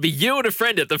 and it could be you and a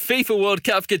friend at the FIFA World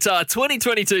Cup Qatar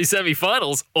 2022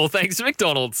 semi-finals, all thanks to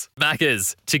McDonald's.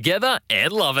 Maccas, together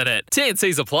and loving it.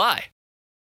 TNCs apply.